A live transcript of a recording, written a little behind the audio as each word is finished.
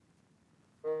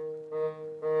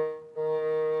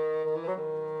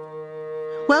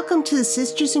Welcome to the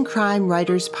Sisters in Crime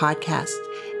Writers Podcast.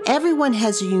 Everyone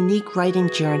has a unique writing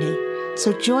journey,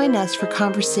 so join us for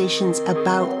conversations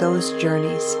about those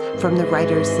journeys from the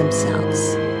writers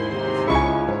themselves.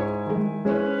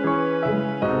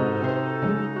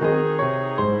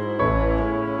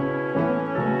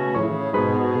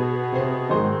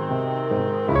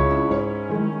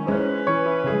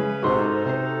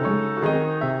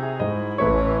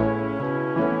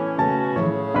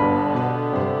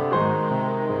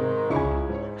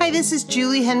 This is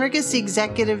Julie Henriques, the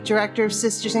Executive Director of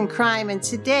Sisters in Crime, and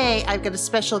today I've got a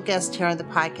special guest here on the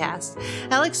podcast.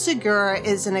 Alex Segura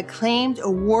is an acclaimed,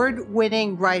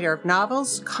 award-winning writer of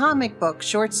novels, comic books,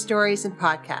 short stories, and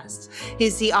podcasts.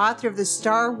 He's the author of the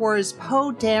Star Wars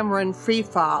Poe Dameron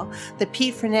Freefall, the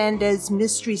Pete Fernandez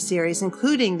mystery series,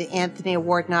 including the Anthony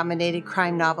Award-nominated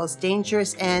crime novels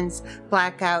Dangerous Ends,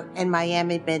 Blackout, and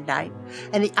Miami Midnight,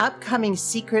 and the upcoming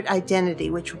Secret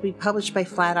Identity, which will be published by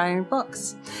Flatiron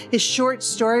Books. His short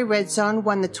story, Red Zone,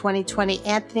 won the 2020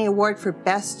 Anthony Award for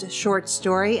Best Short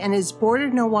Story, and his border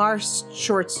noir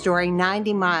short story,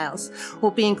 90 Miles,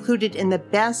 will be included in the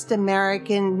Best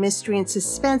American Mystery and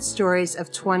Suspense Stories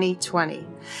of 2020.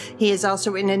 He has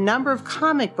also written a number of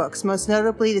comic books, most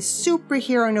notably the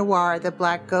superhero noir, The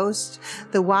Black Ghost,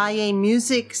 the YA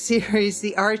music series,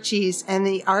 The Archies, and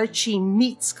the Archie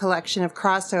Meets collection of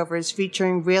crossovers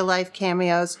featuring real-life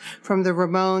cameos from the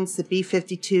Ramones, the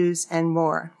B-52s, and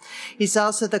more. He's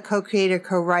also the co-creator,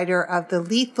 co-writer of the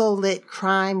Lethal Lit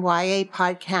Crime YA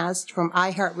podcast from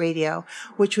iHeartRadio,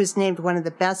 which was named one of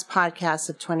the best podcasts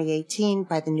of 2018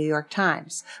 by the New York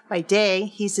Times. By day,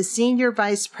 he's the Senior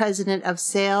Vice President of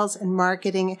Sales and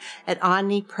Marketing at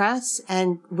Omni Press,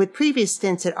 and with previous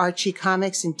stints at Archie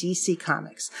Comics and DC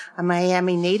Comics. A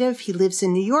Miami native, he lives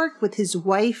in New York with his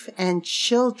wife and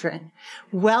children.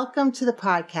 Welcome to the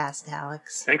podcast,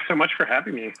 Alex. Thanks so much for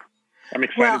having me. I'm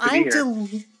excited to be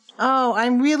here.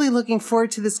 I'm really looking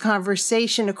forward to this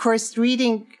conversation. Of course,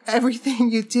 reading everything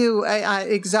you do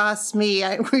exhausts me.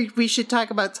 We should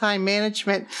talk about time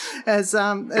management as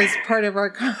part of our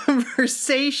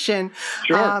conversation.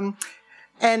 Sure.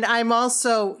 And I'm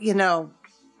also,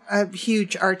 a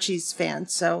huge Archie's fan.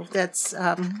 So that's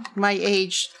my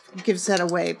age gives that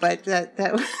away, but that's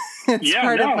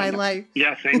part of my life.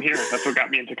 Yeah, same here. That's what got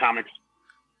me into comics.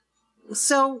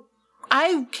 So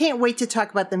I can't wait to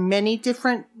talk about the many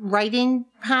different writing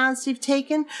paths you've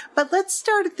taken, but let's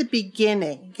start at the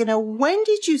beginning. When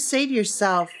did you say to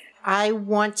yourself, I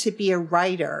want to be a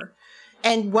writer?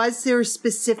 And was there a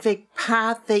specific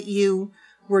path that you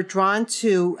were drawn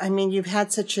to? I mean, you've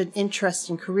had such an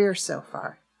interesting career so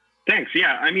far. Thanks.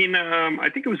 Yeah. I mean, I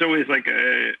think it was always like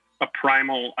a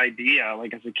primal idea,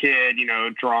 like as a kid,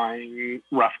 drawing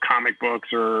rough comic books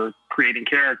or creating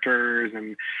characters.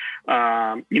 And,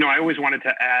 I always wanted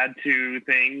to add to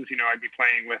things. I'd be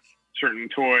playing with certain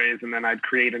toys and then I'd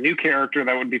create a new character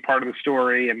that would be part of the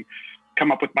story and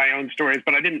come up with my own stories.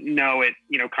 But I didn't know it,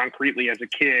 concretely as a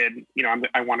kid,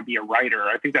 I want to be a writer.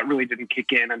 I think that really didn't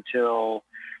kick in until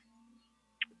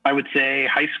I would say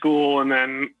high school. And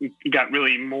then it got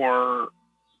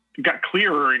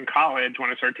clearer in college when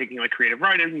I started taking like creative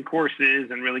writing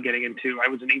courses and really getting into, I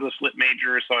was an English lit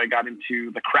major. So I got into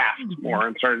the craft more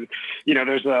and started,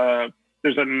 there's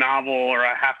a novel or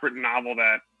a half-written novel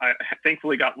that I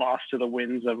thankfully got lost to the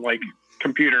winds of like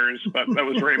computers, but that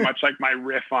was very much like my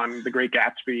riff on The Great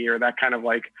Gatsby or that kind of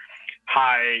like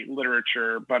high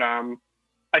literature. But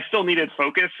I still needed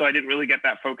focus, so I didn't really get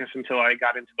that focus until I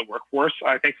got into the workforce.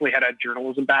 I thankfully had a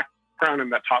journalism background,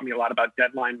 and that taught me a lot about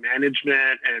deadline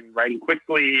management and writing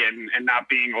quickly and not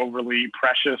being overly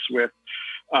precious with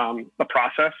the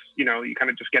process. You kind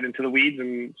of just get into the weeds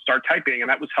and start typing. And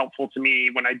that was helpful to me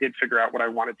when I did figure out what I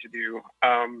wanted to do.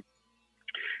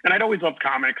 And I'd always loved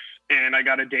comics, and I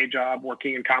got a day job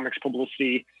working in comics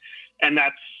publicity. And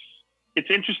it's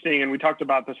interesting. And we talked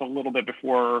about this a little bit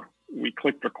before we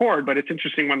clicked record, but it's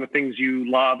interesting when the things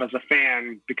you love as a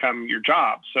fan become your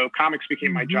job. So comics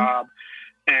became my job.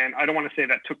 And I don't want to say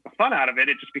that took the fun out of it.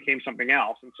 It just became something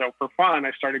else. And so for fun,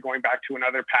 I started going back to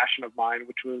another passion of mine,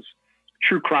 which was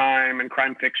true crime and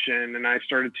crime fiction. And I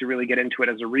started to really get into it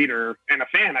as a reader and a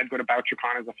fan. I'd go to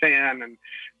BoucherCon as a fan.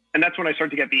 And that's when I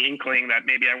started to get the inkling that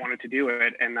maybe I wanted to do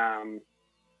it. And,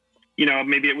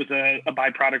 maybe it was a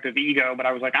byproduct of ego, but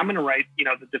I was like, I'm going to write,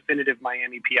 the definitive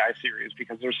Miami PI series,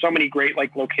 because there's so many great,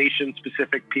 like location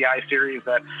specific PI series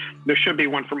that there should be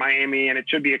one for Miami, and it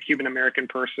should be a Cuban-American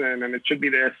person, and it should be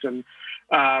this. And,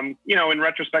 in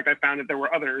retrospect, I found that there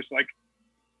were others. Like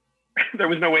there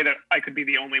was no way that I could be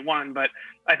the only one, but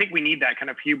I think we need that kind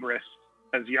of hubris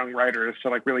as young writers to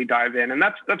like really dive in. And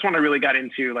that's when I really got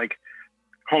into like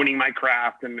honing my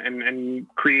craft and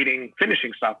creating,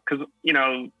 finishing stuff. Because, you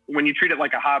know, when you treat it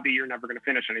like a hobby, you're never going to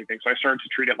finish anything. So I started to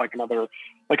treat it like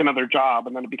another job,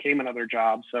 and then it became another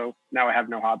job. So now I have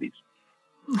no hobbies.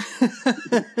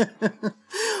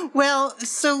 Well,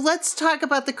 so let's talk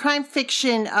about the crime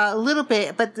fiction a little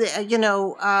bit, but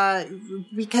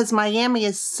because Miami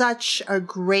is such a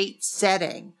great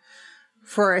setting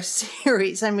for a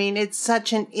series. I mean, it's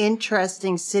such an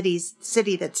interesting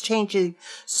city that's changing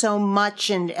so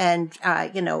much and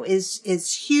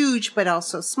is huge, but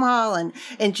also small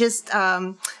and just,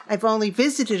 I've only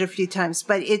visited a few times,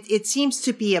 but it seems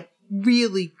to be a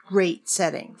really great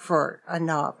setting for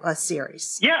a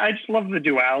series. Yeah, I just love the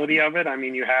duality of it. I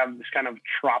mean, you have this kind of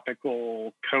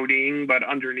tropical coating, but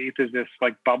underneath is this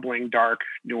like bubbling dark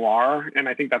noir. And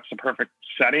I think that's the perfect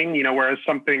setting, you know, whereas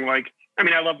something like, I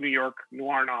mean, I love New York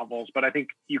noir novels, but I think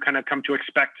you kind of come to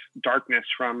expect darkness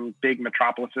from big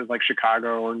metropolises like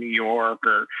Chicago or New York,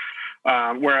 or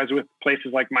whereas with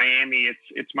places like Miami,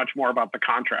 it's much more about the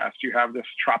contrast. You have this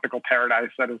tropical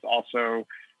paradise that is also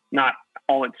not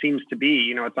all it seems to be.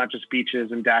 You know, it's not just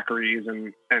beaches and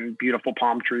daiquiris and beautiful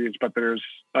palm trees, but there's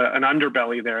an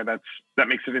underbelly there that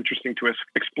makes it interesting to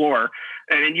explore.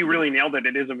 And you really nailed it.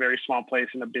 It is a very small place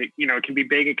and a big, you know, it can be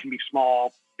big, it can be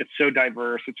small. It's so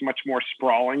diverse. It's much more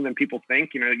sprawling than people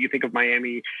think. You know, you think of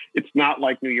Miami, it's not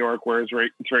like New York, where it's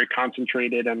very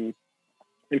concentrated and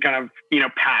kind of, you know,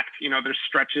 packed. You know, there's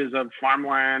stretches of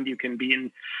farmland. You can be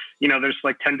in, you know, there's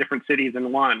like 10 different cities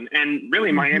in one. And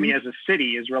really Miami as a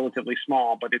city is relatively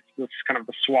small, but it's this kind of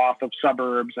the swath of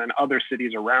suburbs and other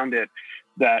cities around it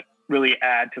that really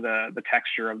add to the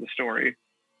texture of the story.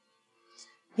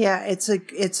 Yeah, it's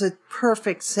a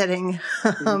perfect setting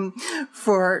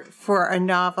for a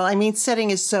novel. I mean, setting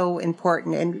is so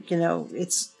important, and you know,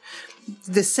 it's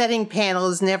the setting panel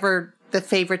is never the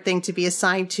favorite thing to be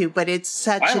assigned to, but it's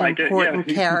such an important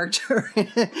character.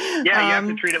 Yeah, you have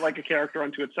to treat it like a character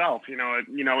unto itself. You know,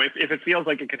 if it feels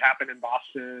like it could happen in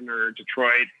Boston or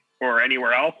Detroit or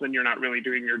anywhere else, then you're not really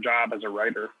doing your job as a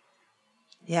writer.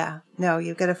 Yeah, no,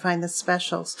 you've got to find the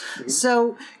specials. Mm-hmm.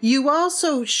 So you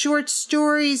also short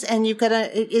stories, and you've got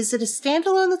is it a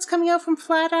standalone that's coming out from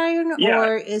Flatiron? Yeah,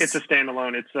 or it's a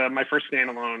standalone. It's my first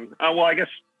standalone. Well, I guess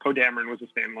Poe Dameron was a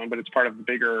standalone, but it's part of the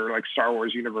bigger like Star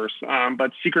Wars universe.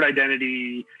 But Secret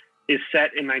Identity is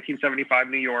set in 1975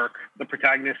 New York. The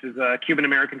protagonist is a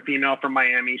Cuban-American female from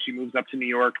Miami. She moves up to New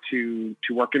York to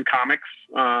work in comics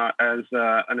as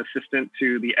an assistant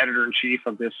to the editor-in-chief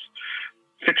of this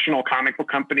fictional comic book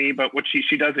company. But what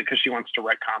she does it because she wants to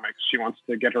write comics. She wants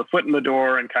to get her foot in the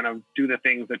door and kind of do the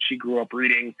things that she grew up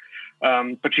reading.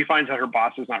 But she finds that her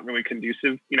boss is not really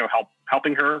conducive, you know,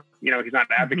 helping her. You know, he's not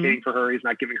advocating for her. He's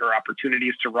not giving her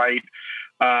opportunities to write.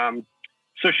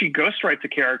 So she ghostwrites a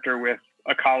character with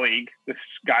a colleague, this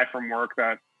guy from work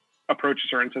that approaches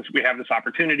her and says, we have this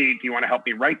opportunity. Do you want to help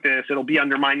me write this? It'll be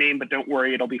under my name, but don't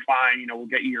worry, it'll be fine. You know, we'll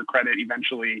get you your credit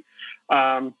eventually.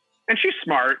 And she's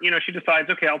smart. You know, she decides,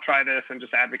 okay, I'll try this and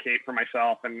just advocate for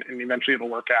myself, and eventually it'll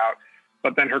work out.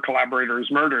 But then her collaborator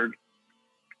is murdered.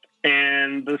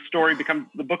 And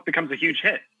the book becomes a huge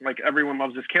hit. Like, everyone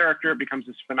loves this character. It becomes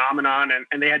this phenomenon.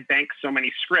 And they had banked so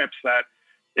many scripts that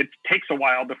it takes a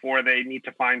while before they need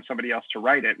to find somebody else to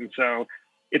write it. And so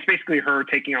it's basically her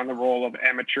taking on the role of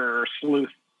amateur sleuth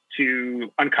to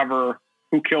uncover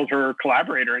who killed her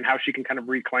collaborator and how she can kind of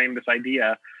reclaim this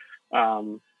idea.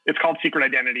 It's called Secret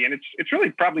Identity, and it's really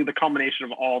probably the culmination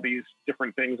of all these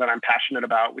different things that I'm passionate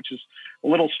about, which is a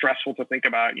little stressful to think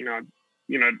about. You know,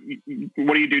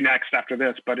 what do you do next after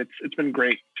this? But it's been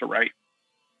great to write.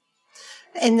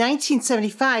 And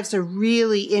 1975 is a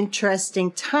really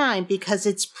interesting time because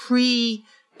it's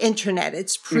pre-internet.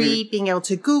 It's being able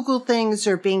to Google things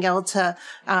or being able to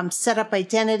set up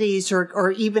identities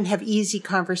or even have easy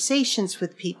conversations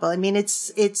with people. I mean,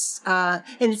 it's and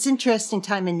it's interesting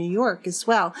time in New York as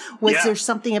well. Was there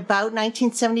something about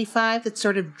 1975 that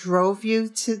sort of drove you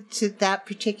to that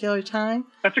particular time?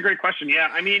 That's a great question. Yeah,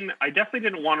 I mean, I definitely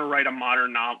didn't want to write a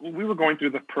modern novel. We were going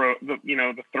through the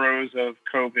throes of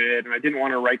COVID, and I didn't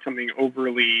want to write something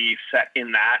overly set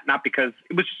in that. Not because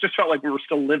it was just felt like we were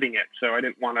still living it, so I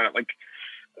didn't want to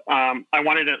I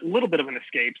wanted a little bit of an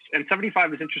escape. And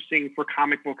 75 is interesting for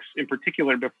comic books in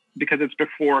particular because it's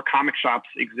before comic shops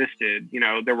existed. You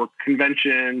know, there were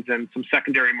conventions and some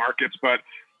secondary markets, but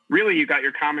really you got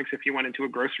your comics if you went into a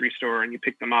grocery store and you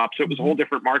picked them up. So it was a whole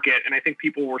different market. And I think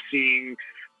people were seeing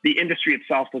the industry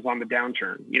itself was on the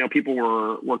downturn. You know, people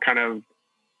were kind of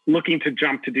looking to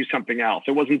jump to do something else.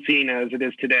 It wasn't seen as it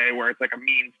is today, where it's like a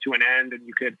means to an end, and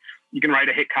you can write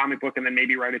a hit comic book and then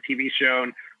maybe write a TV show.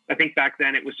 And I think back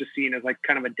then it was just seen as like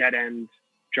kind of a dead end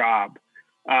job.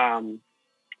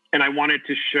 I wanted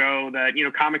to show that,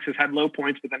 comics has had low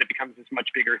points, but then it becomes this much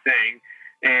bigger thing.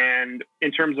 And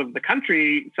in terms of the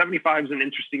country, 75 is an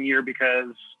interesting year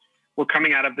because we're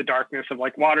coming out of the darkness of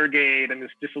like Watergate and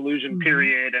this disillusion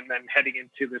period, and then heading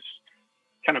into this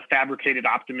kind of fabricated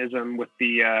optimism with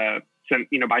the,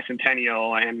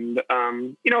 bicentennial. And,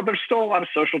 there's still a lot of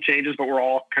social changes, but we're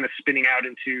all kind of spinning out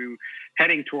into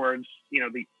heading towards,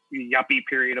 the yuppie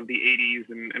period of the 80s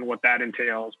and what that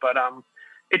entails. But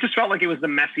it just felt like it was the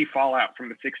messy fallout from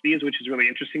the 60s, which is really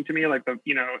interesting to me. Like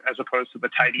as opposed to the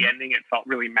tidy ending, it felt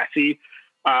really messy.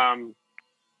 And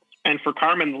for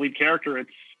Carmen, the lead character,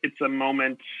 it's a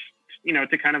moment,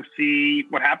 to kind of see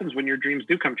what happens when your dreams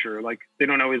do come true. Like they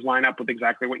don't always line up with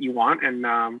exactly what you want. And,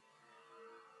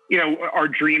 our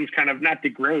dreams kind of not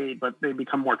degrade, but they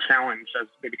become more challenged as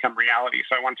they become reality.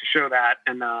 So I wanted to show that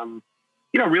and,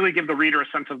 really give the reader a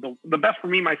sense of the best. For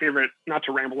me, my favorite, not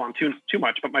to ramble on too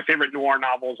much, but my favorite noir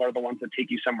novels are the ones that take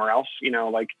you somewhere else,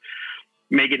 like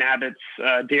Megan Abbott's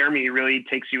Dare Me really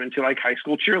takes you into like high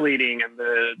school cheerleading and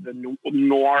the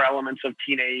noir elements of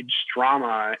teenage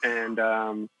drama and,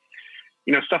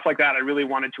 stuff like that. I really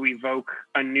wanted to evoke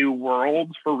a new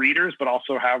world for readers, but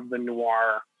also have the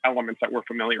noir elements that we're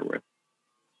familiar with.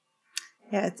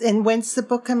 Yeah. And when's the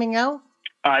book coming out?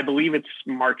 I believe it's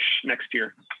March next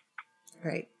year.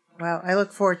 Great. Well, I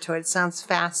look forward to it. It sounds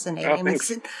fascinating. Oh,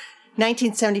 thanks.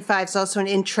 1975 is also an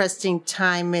interesting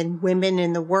time in women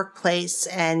in the workplace,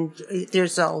 and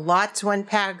there's a lot to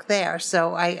unpack there.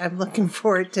 So I'm looking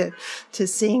forward to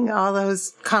seeing all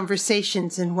those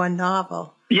conversations in one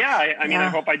novel. Yeah, I mean, I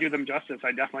hope I do them justice.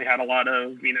 I definitely had a lot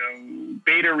of,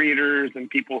 beta readers and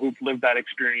people who've lived that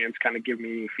experience kind of give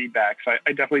me feedback. So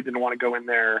I definitely didn't want to go in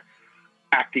there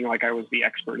acting like I was the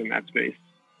expert in that space.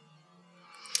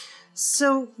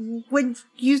 So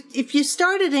if you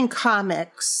started in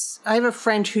comics, I have a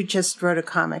friend who just wrote a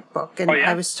comic book, and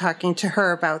I was talking to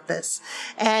her about this,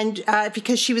 and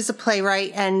because she was a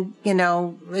playwright, and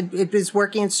it was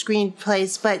working in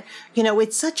screenplays, but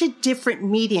it's such a different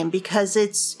medium because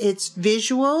it's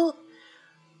visual,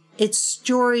 it's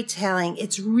storytelling,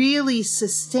 it's really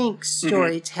succinct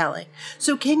storytelling.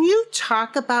 So can you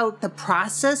talk about the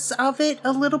process of it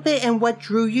a little bit and what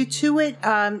drew you to it,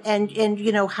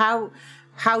 and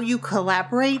how you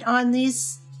collaborate on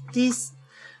these?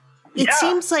 It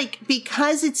seems like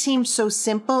because it seems so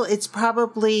simple, it's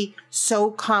probably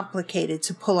so complicated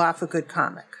to pull off a good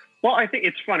comic. Well, I think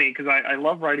it's funny because I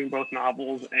love writing both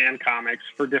novels and comics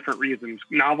for different reasons.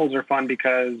 Novels are fun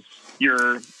because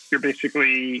you're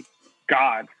basically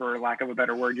God, for lack of a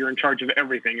better word. You're in charge of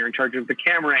everything. You're in charge of the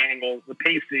camera angles, the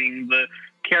pacing, the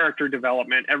character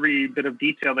development. Every bit of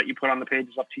detail that you put on the page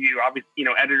is up to you. Obviously,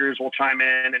 editors will chime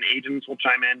in and agents will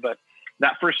chime in, but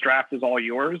that first draft is all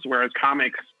yours. Whereas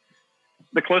comics,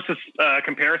 the closest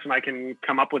comparison I can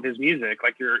come up with is music.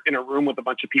 Like you're in a room with a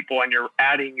bunch of people and you're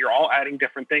all adding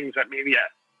different things that maybe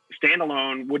a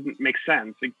standalone wouldn't make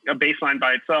sense. A bass line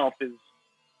by itself is,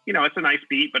 it's a nice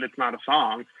beat, but it's not a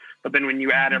song. But then when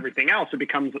you add everything else, it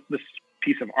becomes this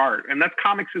piece of art. And that's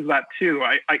comics is that too.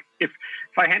 If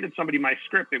I handed somebody my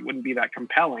script, it wouldn't be that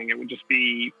compelling. It would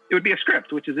be a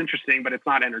script, which is interesting, but it's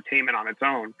not entertainment on its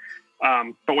own.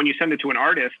 But when you send it to an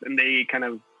artist and they kind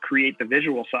of create the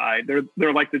visual side,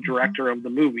 they're like the director of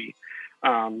the movie.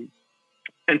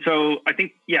 And so I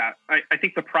think, I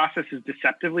think the process is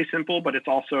deceptively simple, but it's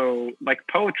also like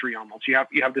poetry almost. You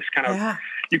have this kind of,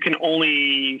 you can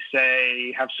only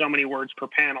have so many words per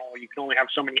panel. You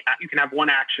can have one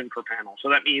action per panel. So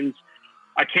that means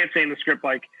I can't say in the script,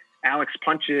 like Alex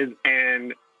punches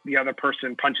and the other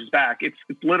person punches back. It's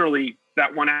literally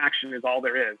that one action is all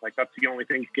there is. Like that's the only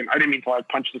thing you can, I didn't mean to like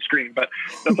punch the screen, but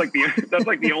that's like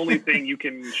the only thing you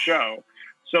can show.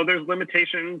 So there's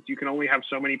limitations. You can only have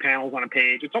so many panels on a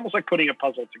page. It's almost like putting a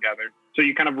puzzle together. So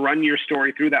you kind of run your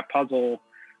story through that puzzle.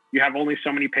 You have only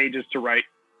so many pages to write.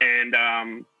 And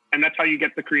that's how you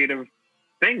get the creative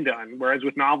thing done. Whereas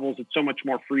with novels, it's so much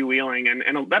more freewheeling.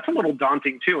 And that's a little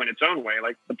daunting too in its own way,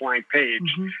 like the blank page.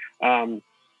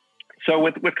 So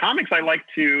with comics, I like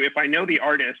to, if I know the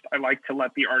artist, I like to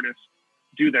let the artist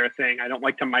do their thing. I don't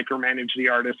like to micromanage the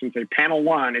artist and say, panel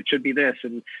 1, it should be this,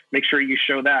 and make sure you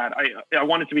show that. I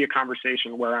want it to be a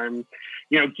conversation where I'm,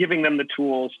 giving them the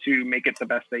tools to make it the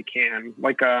best they can.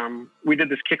 Like, we did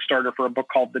this Kickstarter for a book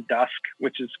called The Dusk,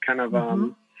 which is kind of,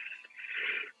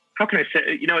 how can I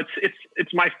say,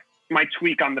 it's my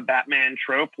tweak on the Batman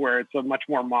trope, where it's a much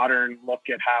more modern look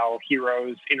at how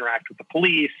heroes interact with the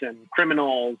police and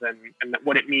criminals and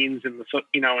what it means in the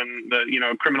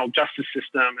criminal justice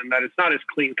system, and that it's not as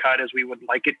clean cut as we would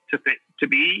like it to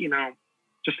be.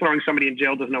 just throwing somebody in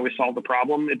jail doesn't always solve the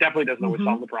problem. It definitely doesn't always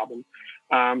solve the problem.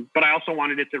 But I also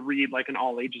wanted it to read like an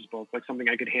all ages book, like something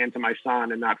I could hand to my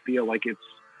son and not feel like it's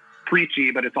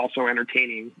preachy, but it's also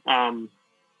entertaining.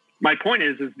 My point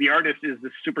is the artist is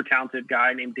this super talented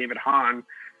guy named David Hahn.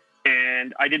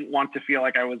 And I didn't want to feel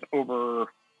like I was over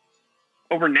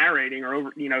narrating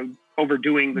or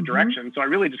overdoing the direction. So I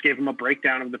really just gave him a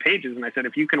breakdown of the pages. And I said,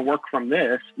 if you can work from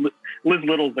this, Liz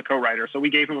Little's the co-writer. So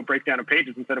we gave him a breakdown of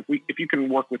pages and said, if you can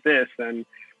work with this, then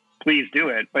please do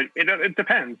it. But it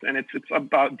depends. And it's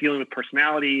about dealing with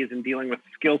personalities and dealing with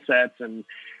skill sets. And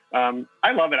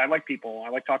I love it. I like people. I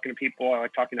like talking to people. I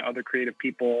like talking to other creative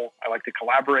people. I like to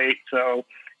collaborate. So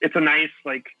it's a nice,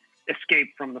 escape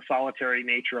from the solitary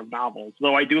nature of novels,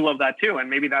 though I do love that too.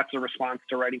 And maybe that's a response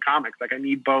to writing comics. Like I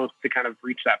need both to kind of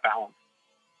reach that balance.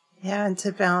 Yeah. And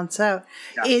to balance out.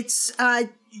 Yeah. It's,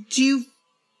 do you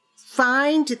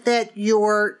find that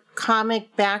your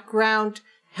comic background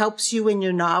helps you in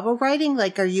your novel writing?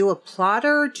 Like, are you a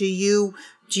plotter? Do you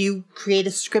create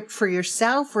a script for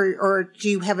yourself or do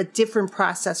you have a different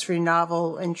process for your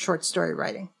novel and short story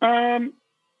writing?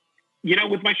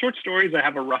 With my short stories, I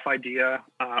have a rough idea.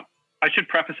 I should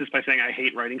preface this by saying I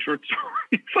hate writing short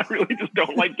stories. I really just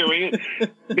don't like doing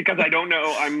it because I don't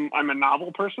know. I'm a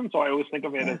novel person, so I always think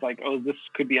of it as like, oh, this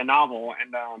could be a novel.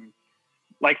 And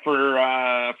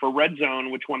for Red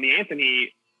Zone, which won the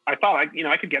Anthony, I thought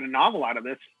I could get a novel out of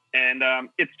this. And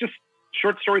it's just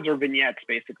short stories are vignettes,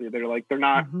 basically. They're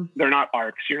not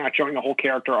arcs. You're not showing a whole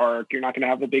character arc. You're not going to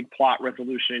have a big plot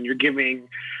resolution. You're giving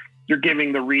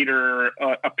the reader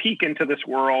a peek into this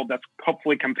world that's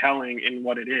hopefully compelling in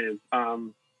what it is.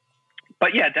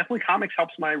 But yeah, definitely comics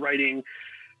helps my writing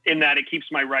in that it keeps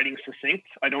my writing succinct.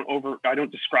 I don't over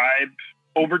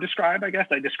describe, I guess.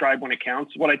 I describe when it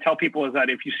counts. What I tell people is that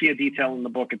if you see a detail in the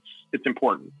book, it's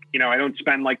important. I don't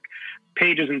spend like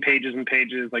pages and pages and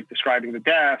pages, like describing the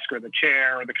desk or the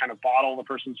chair or the kind of bottle the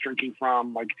person's drinking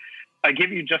from. Like I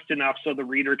give you just enough so the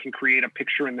reader can create a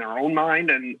picture in their own mind.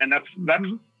 And that's,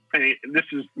 this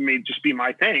may just be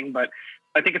my thing, but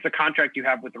I think it's a contract you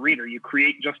have with the reader. You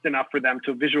create just enough for them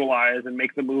to visualize and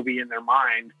make the movie in their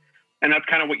mind. And that's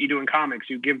kind of what you do in comics.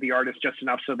 You give the artist just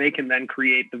enough so they can then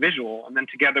create the visual. And then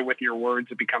together with your words,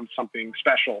 it becomes something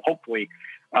special, hopefully.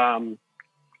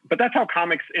 But that's how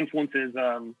comics influences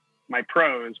my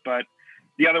prose. But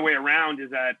the other way around is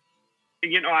that,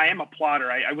 I am a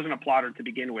plotter. I wasn't a plotter to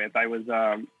begin with. I was,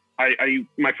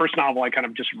 my first novel, I kind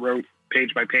of just wrote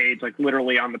page by page, like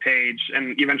literally on the page.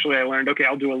 And eventually I learned, okay,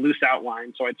 I'll do a loose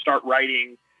outline. So I'd start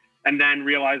writing and then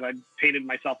realize I'd painted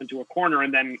myself into a corner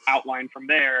and then outline from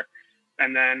there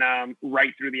and then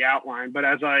write through the outline. But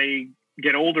as I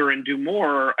get older and do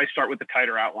more, I start with a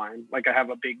tighter outline. Like I have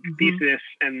a big thesis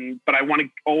but I want to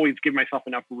always give myself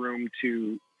enough room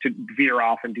to veer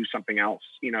off and do something else,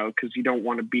 because you don't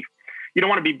want to be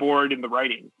bored in the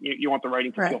writing. You want the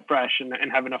writing to feel fresh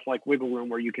and have enough like wiggle room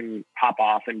where you can hop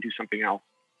off and do something else.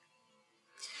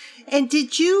 And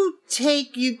did you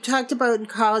talked about in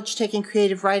college taking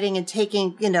creative writing and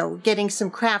taking, getting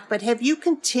some craft, but have you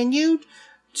continued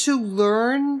to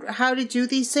learn how to do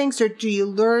these things or do you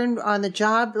learn on the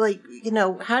job? Like,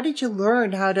 how did you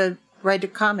learn how to write a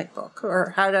comic book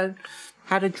or how to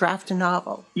draft a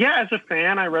novel? Yeah, as a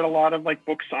fan, I read a lot of like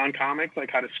books on comics,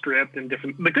 like how to script and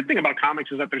different. The good thing about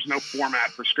comics is that there's no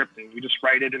format for scripting. You just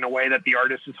write it in a way that the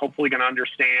artist is hopefully going to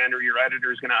understand or your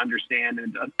editor is going to understand,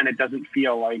 and it doesn't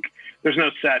feel like there's no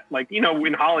set. Like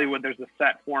in Hollywood, there's a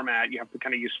set format. You have to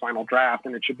kind of use Final Draft,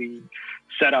 and it should be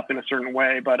set up in a certain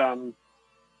way. But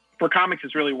for comics,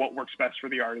 it's really what works best for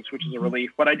the artist, which is a relief.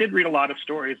 But I did read a lot of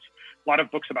stories, a lot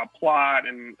of books about plot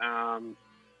and.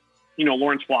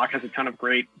 Lawrence Block has a ton of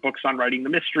great books on writing the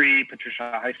mystery.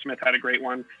 Patricia Highsmith had a great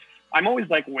one. I'm always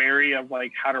like wary of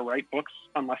like how to write books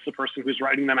unless the person who's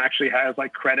writing them actually has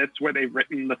like credits where they've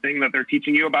written the thing that they're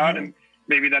teaching you about. And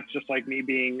maybe that's just like me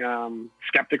being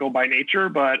skeptical by nature,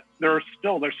 but there's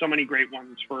so many great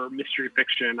ones for mystery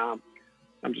fiction.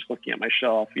 I'm just looking at my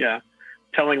shelf. Yeah.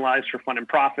 Telling Lies for Fun and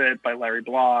Profit by Larry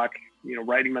Block,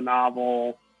 writing the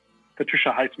novel. Patricia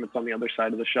Highsmith's on the other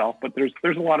side of the shelf, but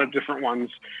there's a lot of different ones.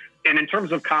 And in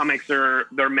terms of comics, there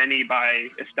are many by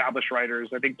established writers.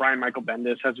 I think Brian Michael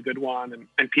Bendis has a good one,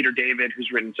 and Peter David,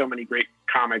 who's written so many great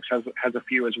comics, has a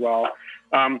few as well.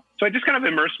 So I just kind of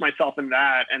immersed myself in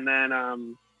that, and then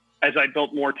as I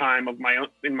built more time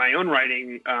in my own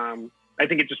writing, I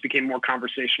think it just became more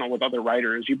conversational with other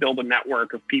writers. You build a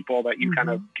network of people that you kind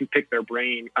of can pick their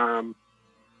brain. I'm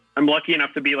lucky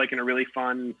enough to be like in a really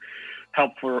fun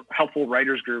helpful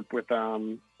writers group with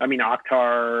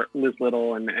Akhtar, Liz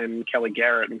Little, and Kelly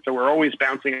Garrett, and so we're always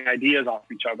bouncing ideas off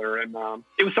each other. And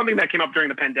it was something that came up during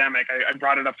the pandemic. I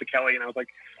brought it up to Kelly, and I was like,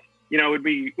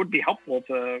 it would be helpful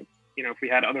to, if we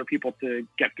had other people to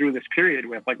get through this period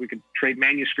with, like we could trade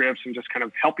manuscripts and just kind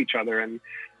of help each other. And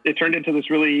it turned into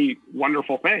this really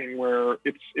wonderful thing where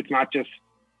it's not just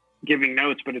giving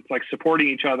notes, but it's like supporting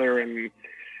each other and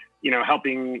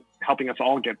helping us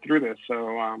all get through this.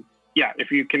 So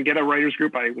if you can get a writers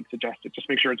group, I would suggest it. Just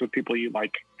make sure it's with people you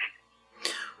like.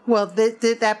 Well,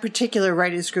 that particular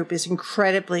writers group is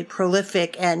incredibly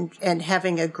prolific and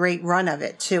having a great run of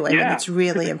it too. I mean, it's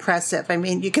really impressive. I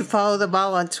mean, you can follow them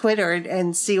all on Twitter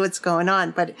and see what's going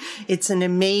on, but it's an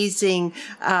amazing,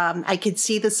 I could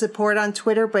see the support on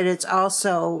Twitter, but it's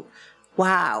also,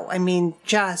 wow. I mean,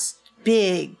 just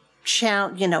big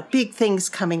things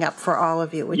coming up for all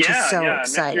of you, which is so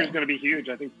exciting. Next year's going to be huge.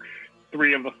 I think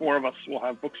 3 of the 4 of us will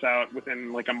have books out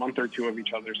within like a month or 2 of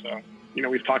each other. So,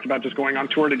 we've talked about just going on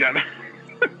tour together.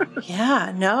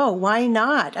 Yeah, no, why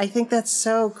not? I think that's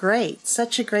so great.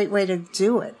 Such a great way to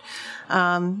do it.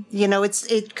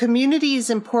 Community is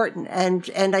important.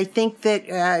 And I think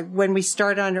that, when we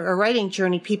start on a writing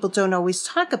journey, people don't always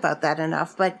talk about that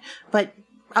enough, but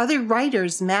other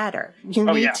writers matter. You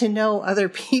need to know other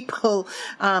people,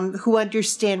 who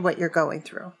understand what you're going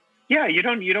through. Yeah, you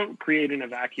don't create in a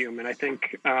vacuum, and I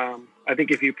think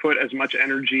if you put as much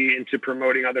energy into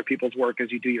promoting other people's work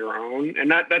as you do your own, and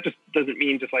that just doesn't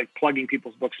mean just like plugging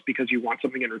people's books because you want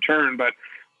something in return, but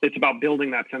it's about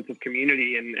building that sense of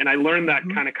community. And I learned that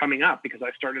kind of coming up because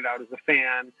I started out as a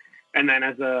fan, and then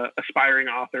as a aspiring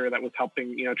author that was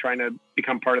helping, trying to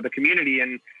become part of the community.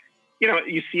 And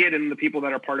you see it in the people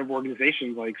that are part of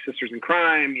organizations like Sisters in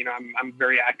Crime. I'm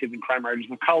very active in Crime Writers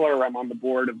of Color. I'm on the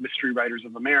board of Mystery Writers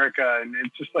of America. And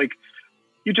it's just like,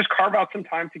 you just carve out some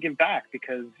time to give back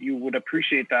because you would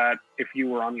appreciate that if you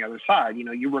were on the other side.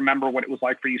 You remember what it was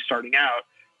like for you starting out,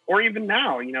 or even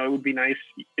now, it would be nice.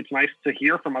 It's nice to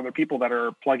hear from other people that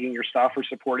are plugging your stuff or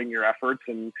supporting your efforts.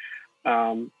 And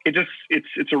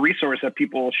it's a resource that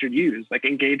people should use, like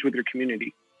engage with your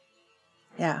community.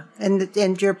 Yeah.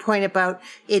 And your point about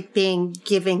it being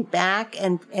giving back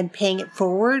and paying it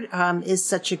forward, is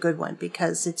such a good one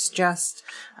because it's just,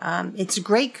 it's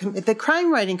great. The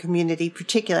crime writing community,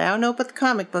 particularly, I don't know about the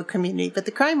comic book community, but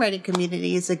the crime writing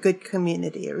community is a good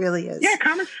community. It really is. Yeah.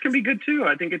 Comics can be good too.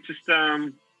 I think it's just,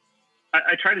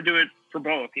 I try to do it for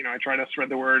both. I try to spread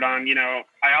the word on,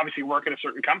 I obviously work at a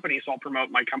certain company, so I'll promote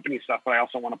my company stuff, but I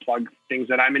also want to plug things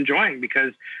that I'm enjoying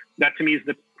because that to me is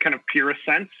the kind of purest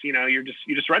sense. You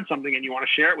just read something and you want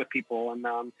to share it with people. And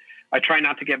I try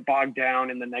not to get bogged down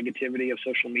in the negativity of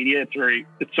social media.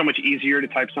 It's so much easier to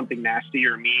type something nasty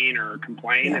or mean or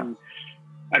complain. Yeah. And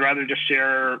I'd rather just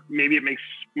share. Maybe it makes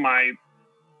my,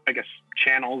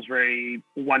 channels very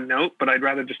one note, but I'd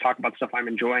rather just talk about stuff I'm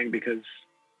enjoying because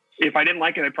if I didn't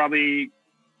like it, I probably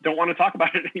don't want to talk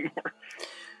about it anymore.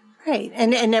 Right.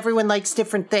 And everyone likes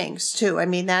different things too. I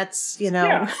mean, that's,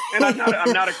 Yeah. And I'm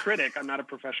not a critic. I'm not a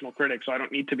professional critic, so I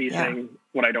don't need to be saying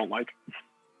what I don't like.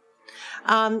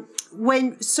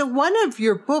 So one of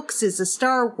your books is a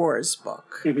Star Wars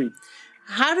book. Mm-hmm.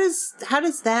 How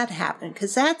does that happen?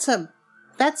 Because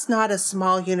that's not a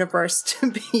small universe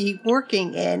to be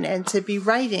working in and to be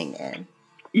writing in.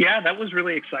 Yeah, that was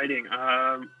really exciting.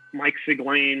 Mike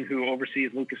Siglain, who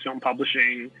oversees Lucasfilm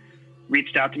Publishing,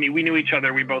 reached out to me. We knew each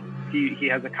other. He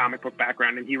has a comic book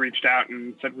background, and he reached out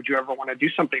and said, would you ever want to do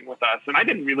something with us? And I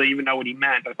didn't really even know what he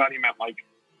meant. I thought he meant like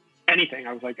anything.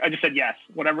 I just said, yes,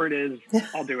 whatever it is,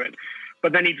 I'll do it.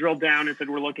 But then he drilled down and said,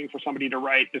 we're looking for somebody to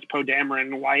write this Poe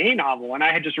Dameron YA novel. And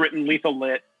I had just written Lethal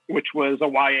Lit, which was a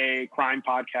YA crime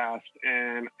podcast.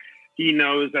 And he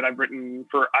knows that I've written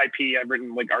for IP. I've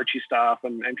written like Archie stuff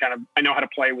and kind of, I know how to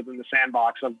play within the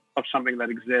sandbox of something that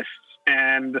exists.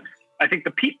 And I think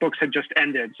the Pete books had just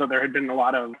ended. So there had been a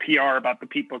lot of PR about the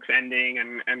Pete books ending.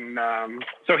 And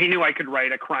so he knew I could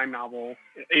write a crime novel.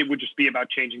 It would just be about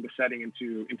changing the setting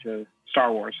into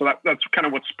Star Wars. So that's kind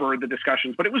of what spurred the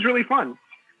discussions, but it was really fun.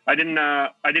 I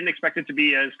didn't expect it to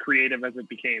be as creative as it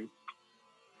became.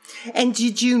 And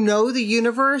did you know the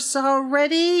universe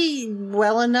already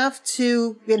well enough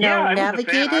to,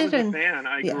 navigate it? I was a fan.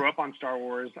 I grew up on Star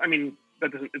Wars. I mean,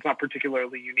 it's not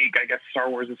particularly unique. I guess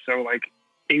Star Wars is so like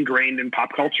ingrained in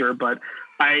pop culture, but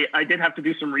I did have to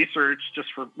do some research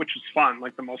which was fun,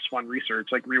 like the most fun research,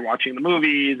 like rewatching the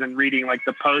movies and reading like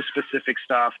the Poe specific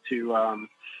stuff to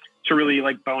really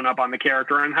like bone up on the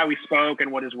character and how he spoke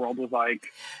and what his world was like.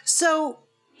 So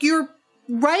your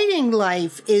writing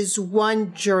life is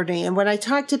one journey. And when I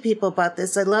talk to people about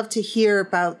this, I love to hear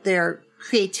about their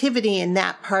creativity in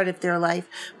that part of their life.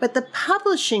 But the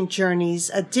publishing journey's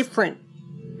a different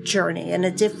journey and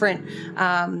a different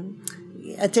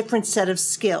set of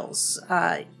skills.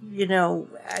 I've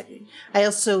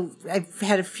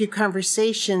had a few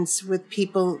conversations with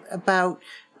people about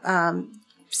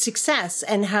success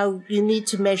and how you need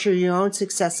to measure your own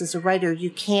success as a writer. You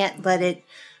can't let it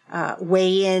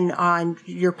weigh in on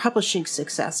your publishing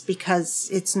success because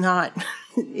it's not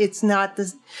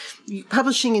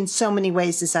publishing in so many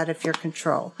ways is out of your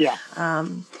control. Yeah.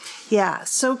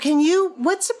 So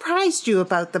what surprised you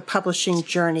about the publishing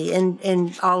journey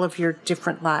in all of your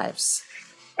different lives?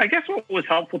 I guess what was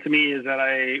helpful to me is that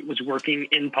I was working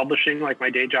in publishing. Like my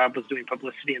day job was doing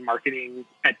publicity and marketing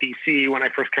at DC when I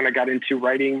first kind of got into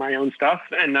writing my own stuff.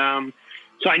 And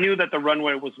so I knew that the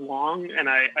runway was long, and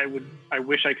I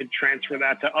wish I could transfer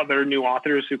that to other new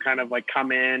authors who kind of like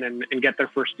come in and get their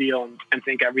first deal and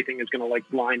think everything is going to like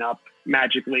line up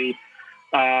magically.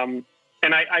 And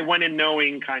I went in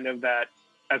knowing kind of that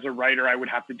as a writer, I would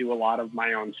have to do a lot of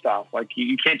my own stuff. Like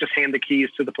you can't just hand the keys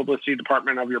to the publicity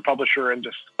department of your publisher and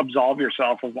just absolve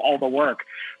yourself of all the work.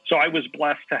 So I was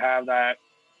blessed to have that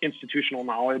institutional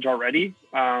knowledge already.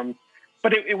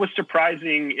 But it was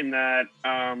surprising in that,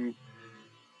 the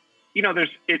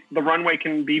runway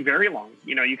can be very long.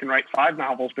 You can write 5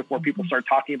 novels before people start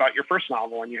talking about your first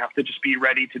novel, and you have to just be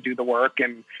ready to do the work.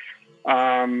 And,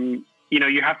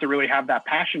 you have to really have that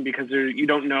passion because you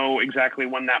don't know exactly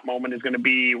when that moment is going to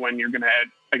be when you're going to,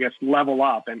 I guess, level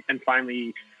up and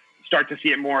finally start to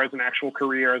see it more as an actual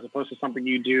career as opposed to something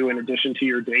you do in addition to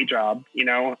your day job,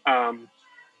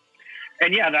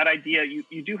 And yeah, that idea,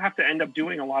 you do have to end up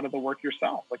doing a lot of the work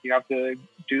yourself. Like you have to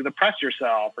do the press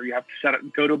yourself, or you have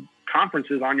to go to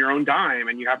conferences on your own dime,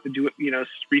 and you have to do it,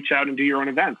 reach out and do your own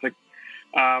events. Like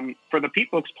for the Pete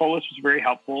books, Polis was very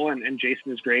helpful, and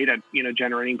Jason is great at,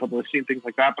 generating publicity and things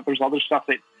like that. But there's other stuff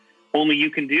that only you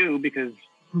can do because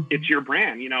it's your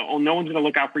brand. No one's going to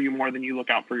look out for you more than you look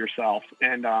out for yourself.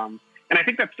 And I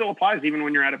think that still applies even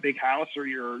when you're at a big house or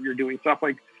you're doing stuff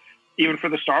like, even for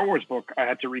the Star Wars book, I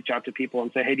had to reach out to people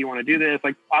and say, hey, do you want to do this?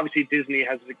 Like, obviously Disney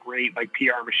has a great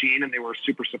PR machine, and they were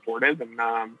super supportive. And,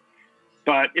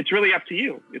 but it's really up to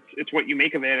you. It's what you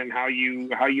make of it and how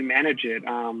you manage it.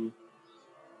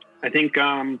 I think,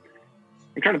 I'm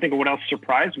trying to think of what else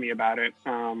surprised me about it.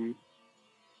 I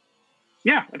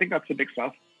think that's the big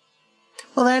stuff.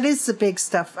 Well, that is the big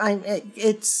stuff.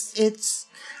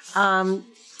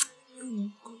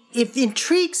 It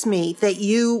intrigues me that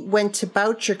you went to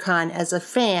BoucherCon as a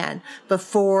fan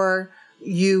before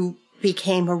you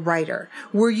became a writer.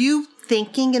 Were you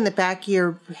thinking in the back of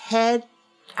your head,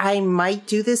 I might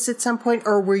do this at some point?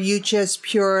 Or were you just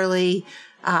purely,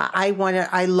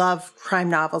 I love crime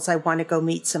novels. I want to go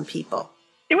meet some people?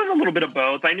 It was a little bit of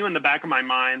both. I knew in the back of my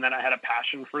mind that I had a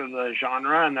passion for the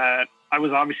genre and that I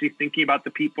was obviously thinking about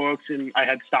the Pete books, and I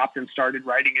had stopped and started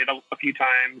writing it a few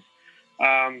times.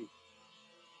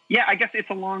 I guess it's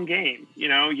a long game.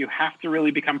 You have to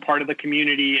really become part of the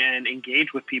community and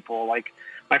engage with people. Like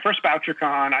my first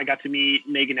BoucherCon, I got to meet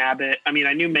Megan Abbott. I mean,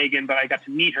 I knew Megan, but I got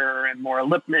to meet her, and Maura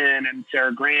Lipman and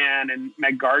Sarah Grant and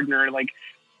Meg Gardner, like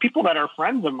people that are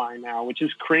friends of mine now, which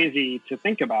is crazy to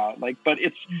think about. Like, but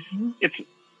it's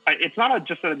not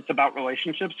just that it's about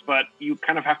relationships, but you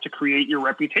kind of have to create your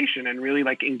reputation and really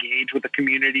like engage with the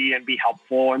community and be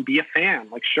helpful and be a fan,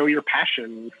 like show your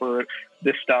passion for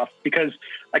this stuff. Because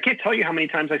I can't tell you how many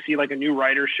times I see like a new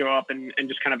writer show up and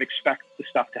just kind of expect the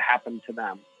stuff to happen to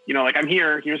them. Like I'm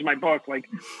here's my book, like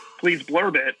please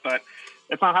blurb it, but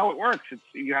that's not how it works.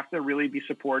 You have to really be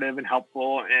supportive and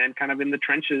helpful and kind of in the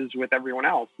trenches with everyone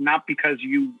else, not because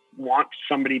you want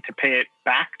somebody to pay it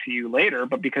back to you later,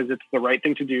 but because it's the right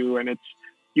thing to do. And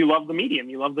you love the medium,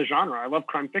 you love the genre. I love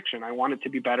crime fiction. I want it to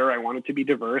be better. I want it to be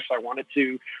diverse. I want it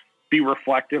to be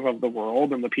reflective of the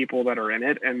world and the people that are in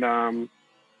it. And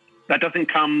that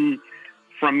doesn't come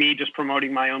from me just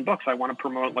promoting my own books. I want to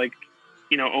promote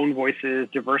own voices,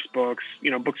 diverse books,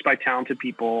 books by talented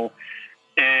people.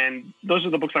 And those are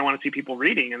the books I want to see people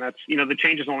reading. And that's, the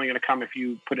change is only going to come if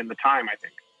you put in the time, I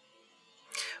think.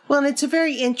 Well, and it's a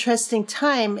very interesting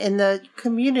time in the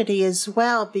community as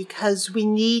well, because we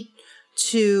need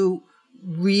to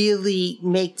really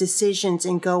make decisions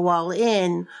and go all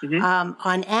in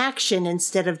on action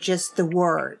instead of just the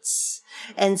words.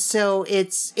 And so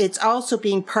it's also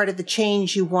being part of the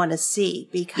change you want to see,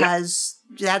 because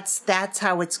that's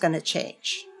how it's going to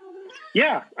change.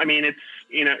 Yeah. I mean,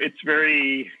 it's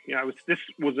very, this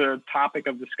was a topic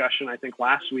of discussion, I think,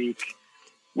 last week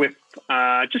with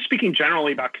just speaking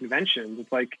generally about conventions.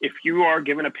 It's like if you are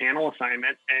given a panel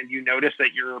assignment and you notice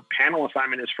that your panel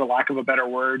assignment is, for lack of a better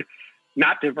word,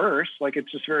 not diverse, like it's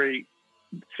just very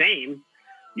sane,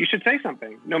 you should say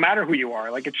something, no matter who you are.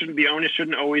 Like the onus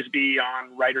shouldn't always be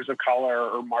on writers of color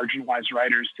or marginalized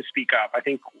writers to speak up. I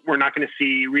think we're not going to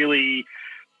see really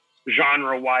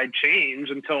genre-wide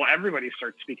change until everybody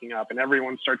starts speaking up and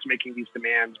everyone starts making these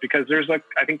demands, because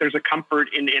I think there's a comfort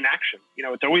in inaction.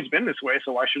 It's always been this way,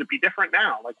 so why should it be different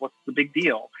now? Like, what's the big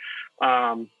deal?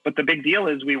 But the big deal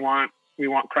is we want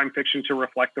crime fiction to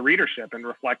reflect the readership and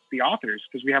reflect the authors,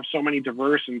 because we have so many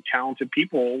diverse and talented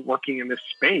people working in this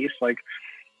space. Like,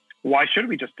 why should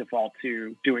we just default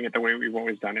to doing it the way we've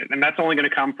always done it? And that's only going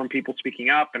to come from people speaking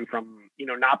up and from,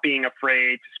 not being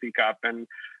afraid to speak up. And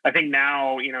I think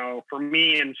now, for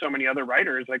me and so many other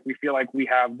writers, like, we feel like we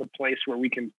have the place where we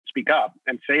can speak up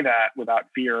and say that without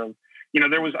fear of,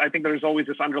 I think there's always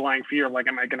this underlying fear of, like,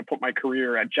 am I going to put my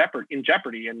career in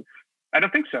jeopardy? And I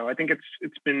don't think so. I think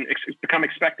it's become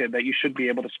expected that you should be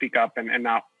able to speak up and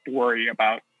not worry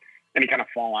about any kind of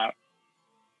fallout.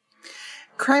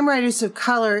 Crime Writers of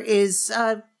Color is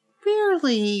a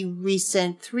fairly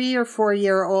recent 3 or 4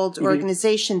 year old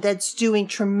organization that's doing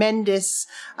tremendous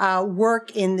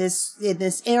work in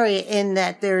this area, in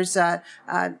that there's a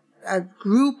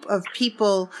group of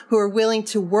people who are willing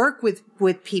to work with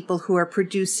people who are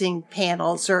producing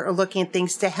panels or looking at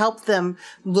things to help them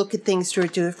look at things through a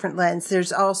different lens.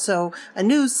 There's also a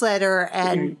newsletter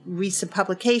and recent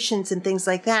publications and things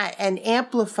like that, and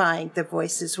amplifying the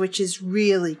voices, which is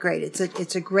really great.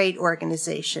 It's a great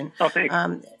organization. Oh, thanks.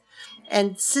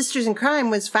 And Sisters in Crime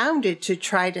was founded to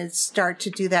try to start to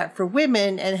do that for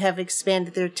women, and have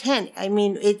expanded their tent. I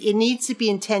mean, it needs to be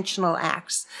intentional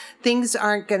acts. Things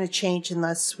aren't going to change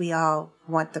unless we all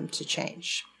want them to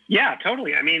change. Yeah,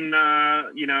 totally. I mean,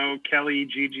 Kelly,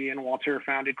 Gigi, and Walter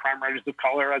founded Crime Writers of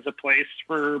Color as a place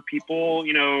for people,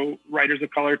 writers of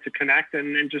color to connect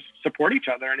and just support each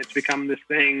other. And it's become this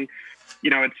thing,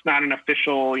 it's not an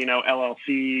official,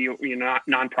 LLC,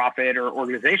 nonprofit or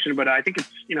organization, but I think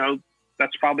it's,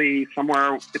 that's probably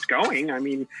somewhere it's going. I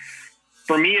mean,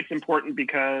 for me, it's important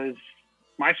because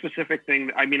my specific thing,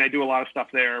 I do a lot of stuff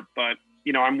there, but,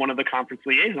 I'm one of the conference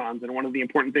liaisons. And one of the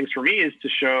important things for me is to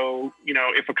show,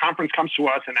 if a conference comes to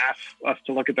us and asks us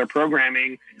to look at their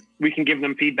programming, we can give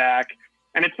them feedback.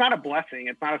 And it's not a blessing.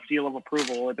 It's not a seal of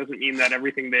approval. It doesn't mean that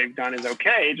everything they've done is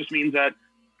okay. It just means that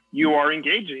you are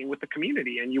engaging with the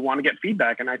community and you want to get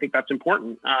feedback. And I think that's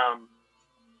important.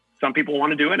 Some people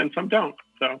want to do it and some don't.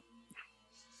 So.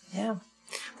 Yeah.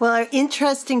 Well,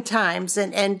 interesting times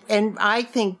and I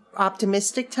think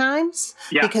optimistic times,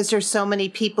 because there's so many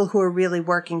people who are really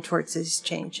working towards these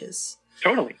changes.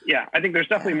 Totally. Yeah. I think there's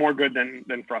definitely more good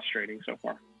than frustrating so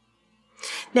far.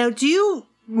 Now, do you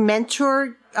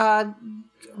mentor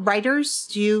writers?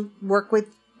 Do you work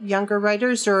with younger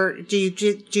writers, or do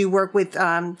you work with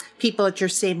people at your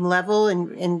same level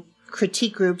in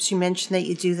critique groups? You mentioned that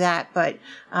you do that, but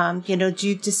do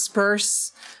you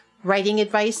disperse writing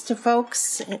advice to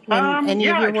folks in any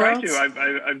of your worlds? I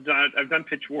try to. I've done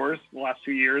pitch wars the last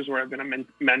 2 years, where I've been a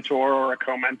mentor or a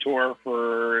co-mentor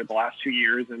for the last 2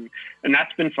 years, and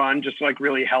that's been fun. Just like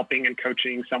really helping and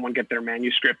coaching someone get their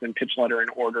manuscript and pitch letter in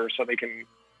order so they can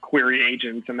query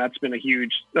agents, and that's been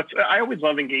I always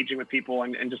love engaging with people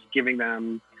and just giving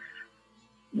them.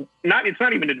 It's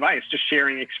not even advice, just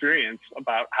sharing experience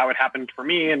about how it happened for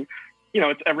me. And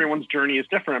it's everyone's journey is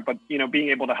different, but, being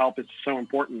able to help is so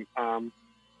important.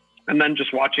 And then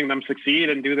just watching them succeed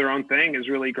and do their own thing is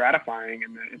really gratifying.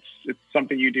 And it's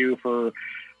something you do for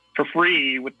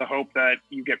free with the hope that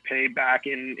you get paid back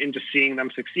in just seeing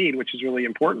them succeed, which is really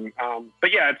important.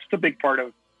 But yeah, it's the big part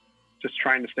of just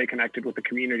trying to stay connected with the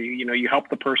community. You help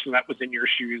the person that was in your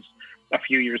shoes a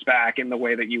few years back in the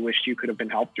way that you wished you could have been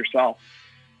helped yourself.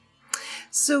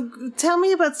 So tell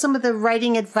me about some of the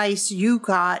writing advice you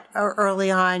got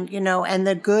early on, and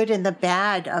the good and the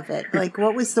bad of it. Like,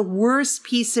 what was the worst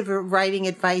piece of writing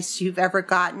advice you've ever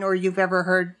gotten or you've ever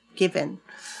heard given?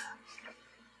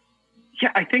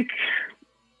 Yeah, I think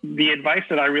the advice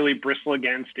that I really bristle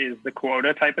against is the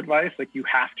quota type advice. Like, you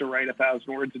have to write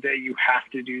 1,000 words a day. You have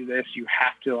to do this. You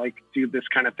have to do this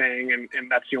kind of thing.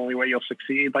 And that's the only way you'll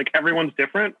succeed. Like, everyone's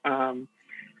different.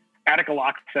 Attica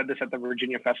Locke said this at the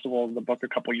Virginia Festival of the book a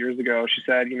couple years ago. She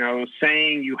said,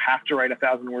 saying you have to write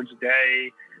 1,000 words a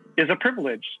day is a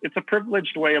privilege. It's a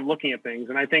privileged way of looking at things.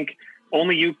 And I think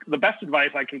the best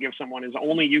advice I can give someone is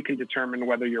only you can determine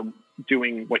whether you're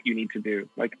doing what you need to do.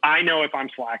 Like, I know if I'm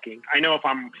slacking. I know if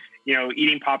I'm,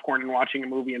 eating popcorn and watching a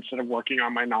movie instead of working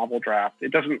on my novel draft.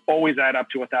 It doesn't always add up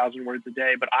to 1,000 words a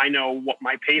day, but I know what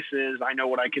my pace is. I know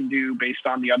what I can do based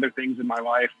on the other things in my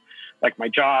life, like my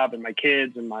job and my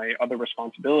kids and my other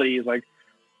responsibilities. Like,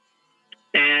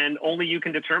 and only you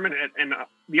can determine it. And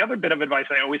the other bit of advice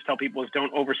I always tell people is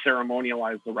don't over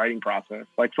ceremonialize the writing process.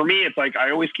 Like for me, it's like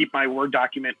I always keep my Word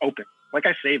document open. Like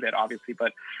I save it, obviously,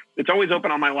 but it's always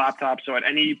open on my laptop. So at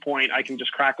any point I can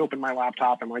just crack open my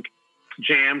laptop and like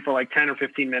jam for like 10 or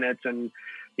 15 minutes. And,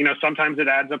 you know, sometimes it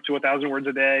adds up to 1,000 words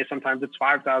a day. Sometimes it's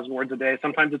 5,000 words a day.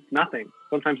 Sometimes it's nothing.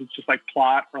 Sometimes it's just like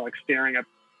plot or like staring at,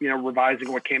 you know,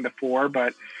 revising what came before.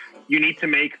 But you need to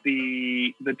make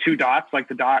the two dots, like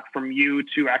the dot from you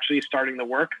to actually starting the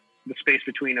work, the space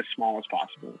between as small as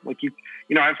possible. Like you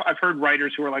know, I've heard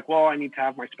writers who are like, well, I need to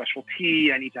have my special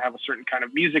tea. I need to have a certain kind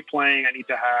of music playing. I need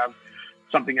to have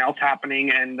something else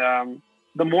happening. And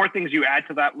the more things you add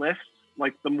to that list,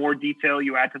 like the more detail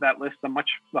you add to that list,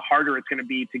 the harder it's going to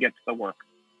be to get to the work.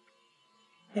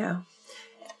 Yeah.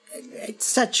 It's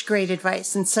such great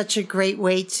advice and such a great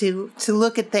way to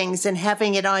look at things, and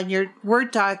having it on your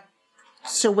Word doc.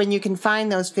 So when you can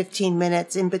find those 15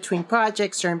 minutes in between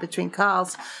projects or in between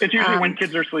calls. It's usually when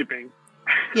kids are sleeping.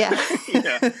 Yeah.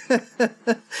 Yeah.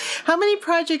 How many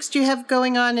projects do you have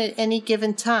going on at any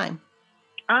given time?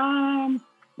 Well,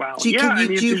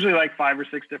 it's usually like 5 or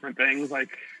 6 different things. Like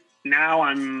now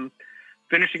I'm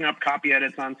finishing up copy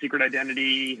edits on Secret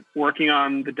Identity, working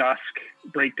on the Dusk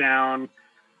breakdown,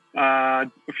 a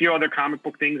few other comic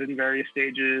book things in various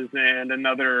stages, and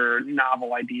another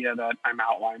novel idea that I'm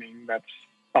outlining that's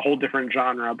a whole different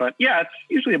genre. But yeah, it's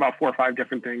usually about 4 or 5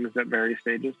 different things at various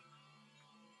stages.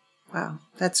 Wow,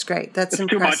 that's great. That's it's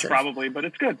impressive. Too much probably, but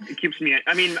it's good. It keeps me,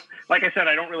 I mean, like I said,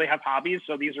 I don't really have hobbies,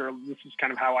 so this is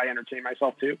kind of how I entertain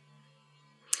myself too.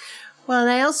 Well, and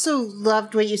I also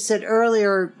loved what you said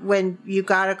earlier when you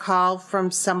got a call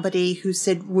from somebody who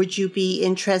said, would you be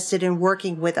interested in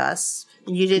working with us?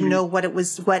 And you didn't know what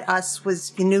us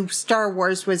was. You knew Star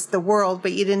Wars was the world,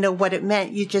 but you didn't know what it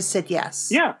meant. You just said yes.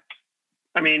 Yeah.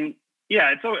 I mean,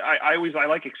 yeah, I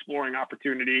like exploring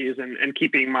opportunities and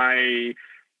keeping my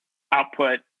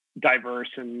output diverse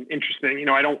and interesting. You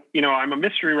know, I'm a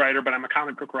mystery writer, but I'm a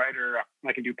comic book writer.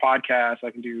 I can do podcasts.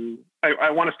 I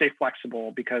want to stay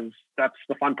flexible because that's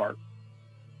the fun part.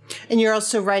 And you're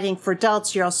also writing for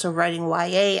adults. You're also writing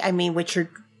YA. I mean, which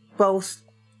are both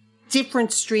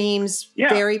different streams,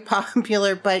 very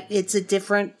popular, but it's a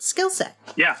different skill set.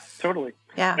 Yeah, totally.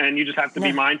 Yeah. And you just have to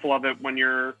be mindful of it when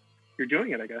you're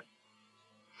doing it, I guess.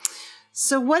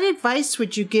 So what advice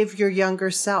would you give your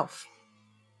younger self?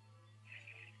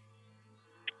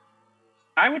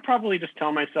 I would probably just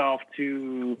tell myself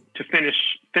to finish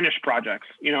projects,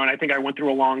 you know, and I think I went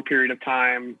through a long period of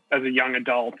time as a young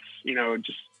adult, you know,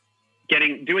 just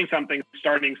doing something,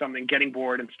 starting something, getting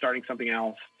bored and starting something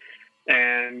else.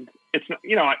 And it's,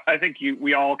 you know, I think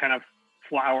we all kind of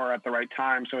flower at the right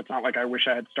time. So it's not like I wish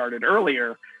I had started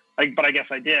earlier, but I guess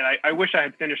I did. I wish I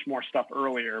had finished more stuff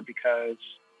earlier because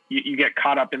you get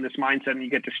caught up in this mindset and you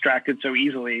get distracted so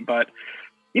easily. But,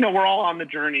 you know, we're all on the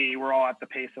journey. We're all at the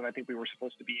pace that I think we were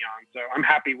supposed to be on. So I'm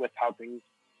happy with how things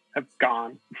have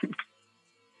gone.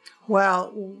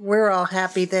 Well, we're all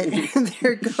happy that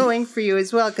they're going for you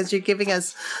as well, because you're giving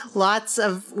us lots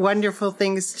of wonderful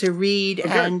things to read,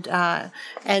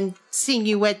 and seeing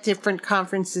you at different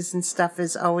conferences and stuff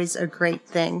is always a great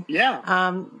thing.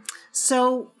 Yeah.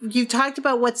 So you talked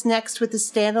about what's next with the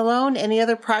standalone. Any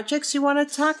other projects you want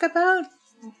to talk about?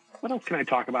 What else can I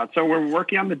talk about? So we're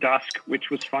working on The Dusk, which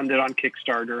was funded on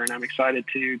Kickstarter, and I'm excited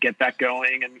to get that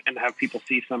going and have people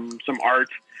see some art.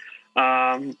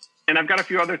 And I've got a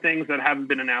few other things that haven't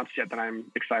been announced yet that I'm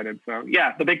excited. So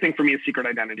yeah, the big thing for me is Secret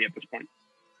Identity at this point.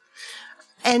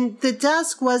 And The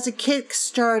Dusk was a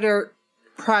Kickstarter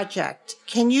project.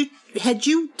 Had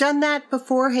you done that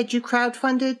before? Had you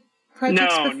crowdfunded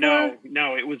projects before?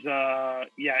 No. It was,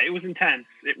 it was intense.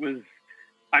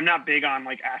 I'm not big on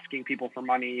like asking people for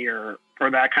money or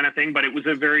that kind of thing, but it was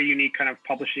a very unique kind of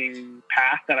publishing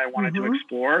path that I wanted to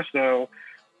explore. So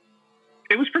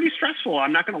it was pretty stressful.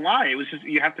 I'm not going to lie. It was just,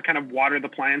 you have to kind of water the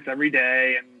plants every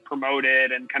day and promote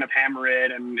it and kind of hammer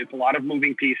it. And it's a lot of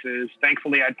moving pieces.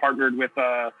 Thankfully, I'd partnered with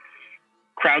a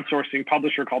crowdsourcing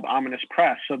publisher called Ominous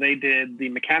Press. So they did the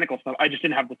mechanical stuff. I just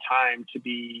didn't have the time to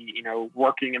be, you know,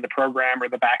 working in the program or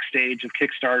the backstage of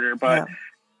Kickstarter, but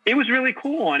it was really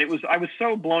cool. And I was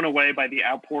so blown away by the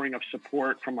outpouring of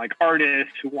support from like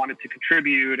artists who wanted to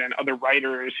contribute and other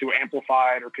writers who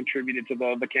amplified or contributed to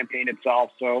the campaign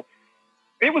itself. So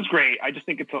it was great. I just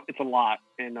think it's a lot,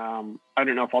 and I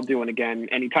don't know if I'll do it again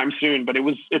anytime soon. But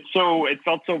it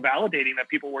felt so validating that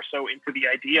people were so into the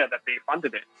idea that they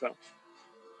funded it. So,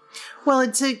 well,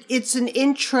 it's an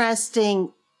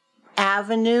interesting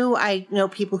avenue. I know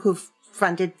people who've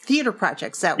funded theater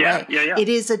projects that way. Yeah. It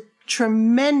is a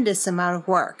tremendous amount of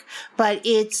work, but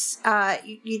it's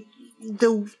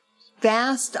the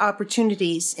vast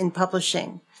opportunities in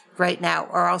publishing right now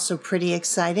are also pretty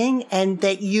exciting, and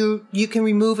that you can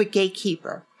remove a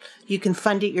gatekeeper. You can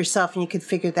fund it yourself and you can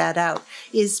figure that out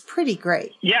is pretty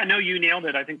great. Yeah, no, you nailed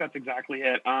it. I think that's exactly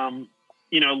it.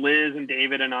 Liz and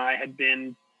David and I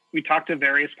we talked to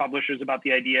various publishers about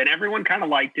the idea, and everyone kind of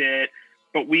liked it,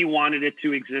 but we wanted it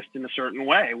to exist in a certain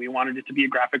way. We wanted it to be a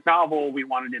graphic novel. We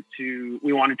wanted to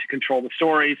control the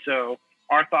story. So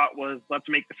our thought was, let's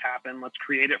make this happen. Let's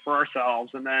create it for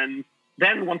ourselves. And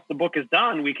then once the book is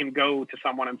done, we can go to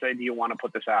someone and say, do you want to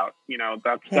put this out?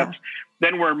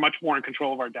 Then we're much more in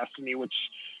control of our destiny, which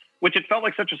it felt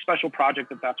like such a special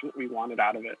project that's what we wanted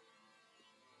out of it.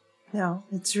 No,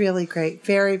 it's really great.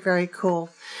 Very, very cool.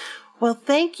 Well,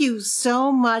 thank you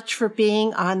so much for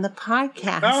being on the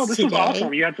podcast. Oh, this today. was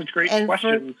awesome. You had such great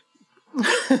questions.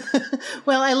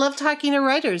 Well, I love talking to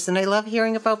writers, and I love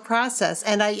hearing about process.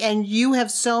 And you have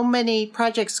so many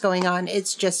projects going on.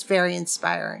 It's just very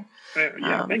inspiring.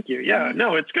 Thank you. Yeah,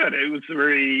 no, it's good. It was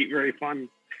very, very fun.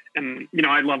 And,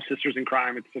 I love Sisters in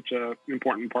Crime. It's such an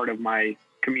important part of my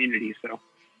community. So,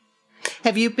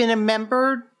 have you been a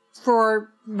member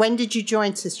when did you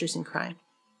join Sisters in Crime?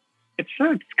 It's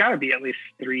got to be at least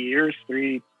 3 years.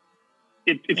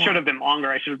 It should have been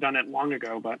longer. I should have done it long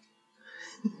ago, but.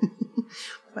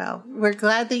 Well, we're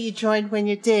glad that you joined when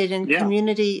you did, and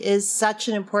community is such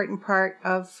an important part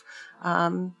of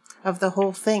the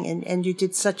whole thing, and you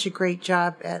did such a great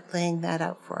job at laying that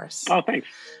out for us. Oh, thanks.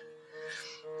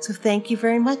 So thank you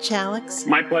very much, Alex.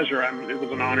 My pleasure. It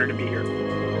was an honor to be here.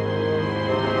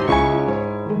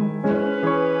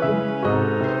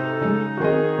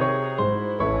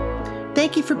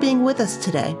 Thank you for being with us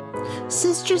today.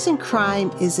 Sisters in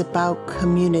Crime is about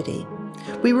community.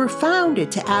 We were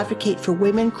founded to advocate for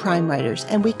women crime writers,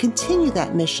 and we continue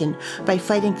that mission by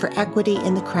fighting for equity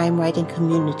in the crime writing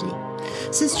community.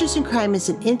 Sisters in Crime is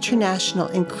an international,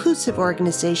 inclusive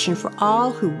organization for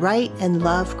all who write and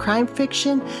love crime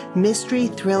fiction, mystery,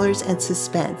 thrillers, and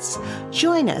suspense.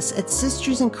 Join us at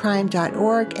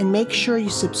sistersincrime.org and make sure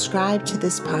you subscribe to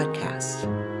this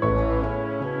podcast.